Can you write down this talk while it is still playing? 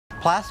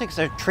Plastics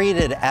are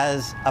treated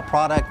as a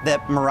product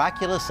that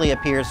miraculously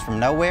appears from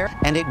nowhere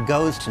and it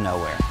goes to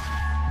nowhere.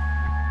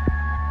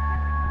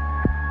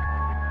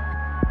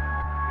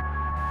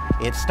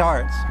 It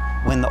starts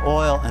when the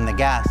oil and the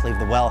gas leave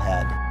the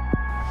wellhead,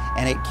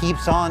 and it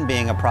keeps on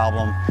being a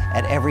problem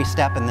at every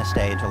step in the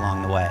stage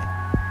along the way.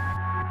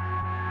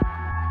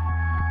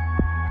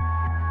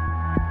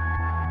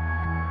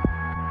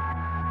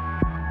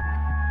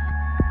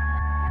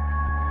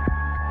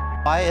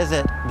 Why is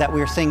it that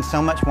we're seeing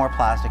so much more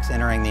plastics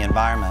entering the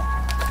environment?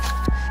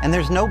 And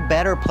there's no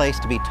better place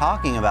to be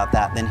talking about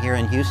that than here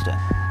in Houston.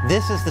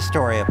 This is the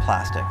story of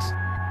plastics.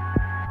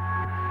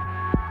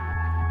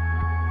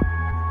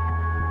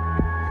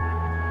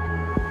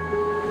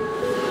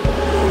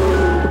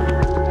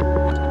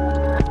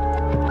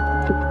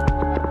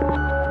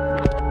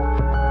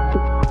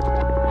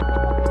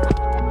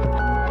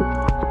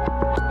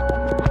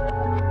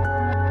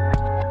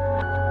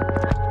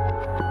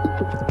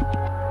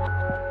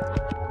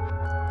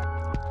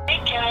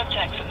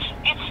 Texas.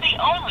 It's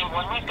the only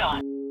one we've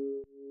got.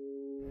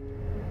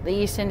 The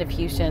east end of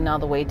Houston all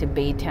the way to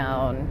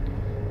Baytown,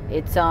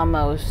 it's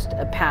almost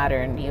a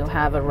pattern. You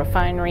have a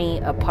refinery,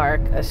 a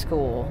park, a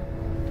school.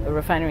 A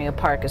refinery, a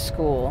park, a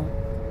school.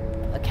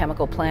 A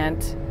chemical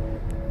plant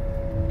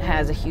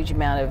has a huge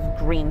amount of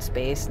green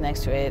space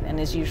next to it and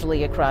is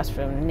usually across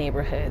from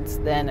neighborhoods.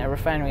 Then a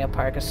refinery, a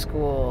park, a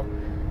school,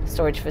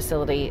 storage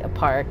facility, a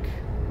park,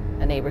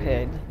 a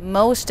neighborhood.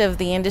 Most of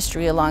the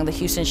industry along the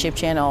Houston Ship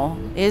Channel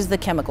is the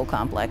chemical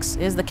complex,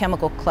 is the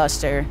chemical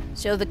cluster.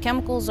 So the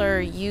chemicals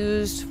are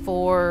used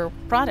for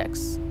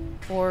products,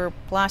 for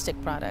plastic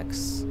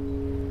products.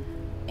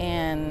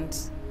 And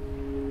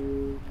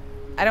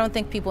I don't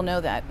think people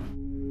know that.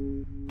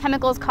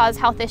 Chemicals cause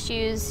health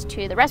issues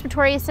to the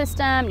respiratory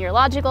system,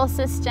 neurological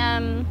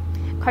system,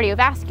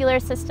 cardiovascular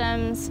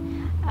systems.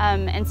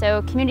 And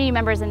so community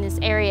members in this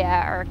area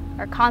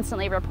are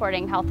constantly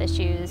reporting health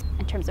issues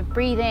in terms of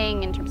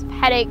breathing, in terms of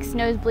headaches,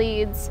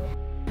 nosebleeds.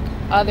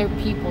 Other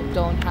people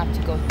don't have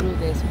to go through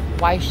this.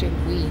 Why should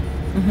we?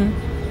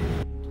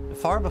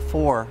 Far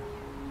before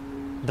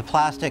the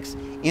plastics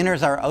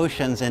enters our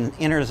oceans and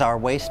enters our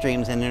waste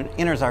streams and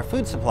enters our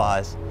food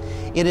supplies,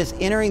 it is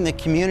entering the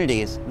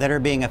communities that are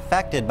being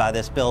affected by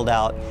this build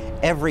out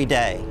every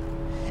day.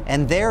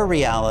 And their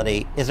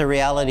reality is a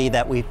reality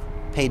that we've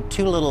paid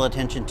too little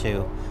attention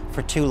to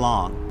for too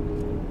long.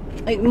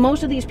 Like,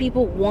 most of these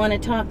people want to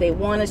talk, they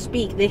want to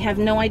speak, they have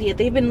no idea.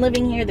 They've been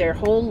living here their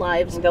whole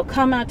lives. They'll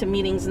come out to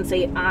meetings and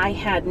say, I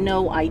had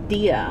no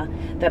idea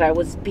that I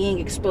was being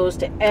exposed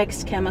to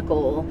X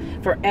chemical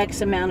for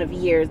X amount of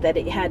years, that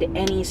it had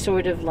any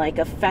sort of like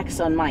effects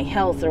on my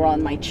health or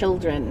on my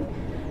children.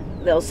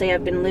 They'll say,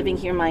 I've been living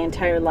here my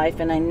entire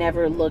life and I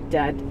never looked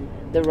at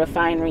the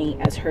refinery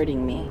as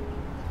hurting me.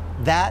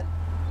 That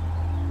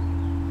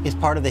is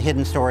part of the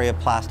hidden story of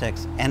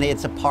plastics, and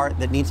it's a part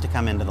that needs to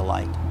come into the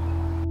light.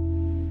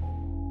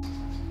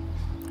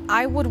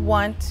 I would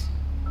want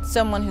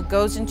someone who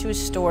goes into a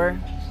store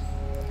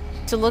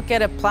to look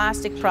at a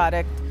plastic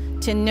product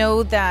to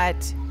know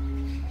that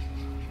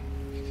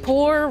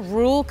poor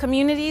rural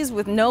communities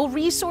with no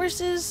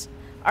resources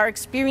are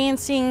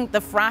experiencing the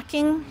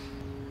fracking.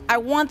 I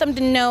want them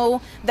to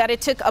know that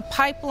it took a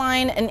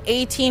pipeline, an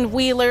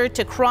 18-wheeler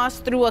to cross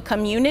through a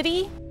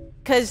community,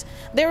 because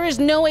there is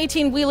no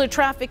 18-wheeler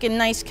traffic in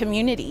nice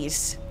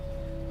communities.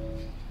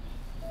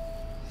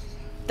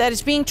 That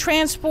is being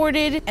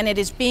transported and it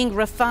is being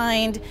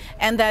refined,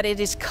 and that it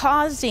is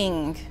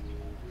causing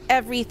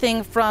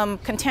everything from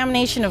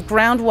contamination of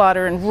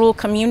groundwater in rural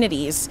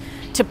communities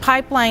to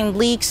pipeline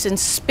leaks and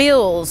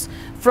spills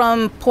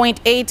from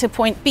point A to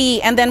point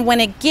B. And then when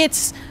it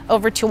gets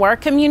over to our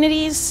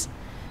communities,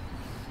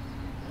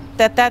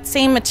 that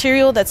same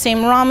material, that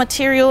same raw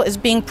material is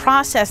being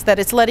processed, that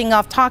it's letting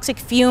off toxic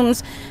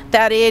fumes,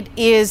 that it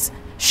is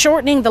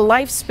shortening the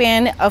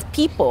lifespan of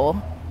people,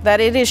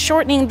 that it is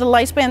shortening the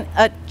lifespan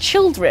of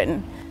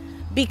children,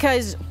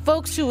 because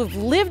folks who have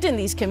lived in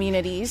these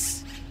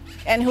communities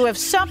and who have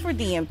suffered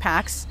the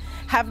impacts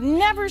have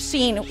never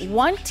seen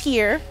one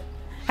tear,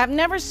 have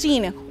never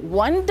seen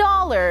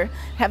 $1,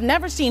 have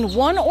never seen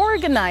one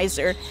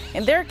organizer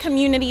in their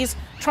communities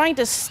trying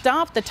to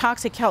stop the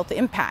toxic health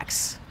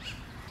impacts.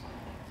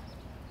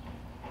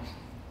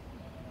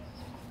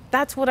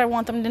 That's what I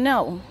want them to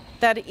know,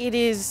 that it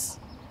is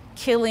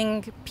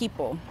killing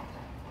people.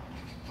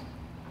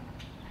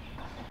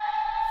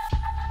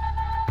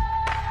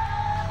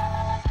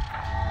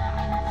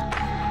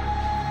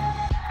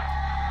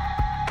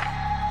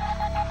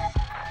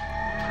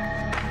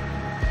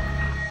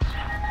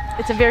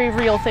 It's a very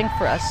real thing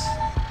for us.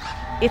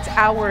 It's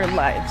our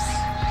lives.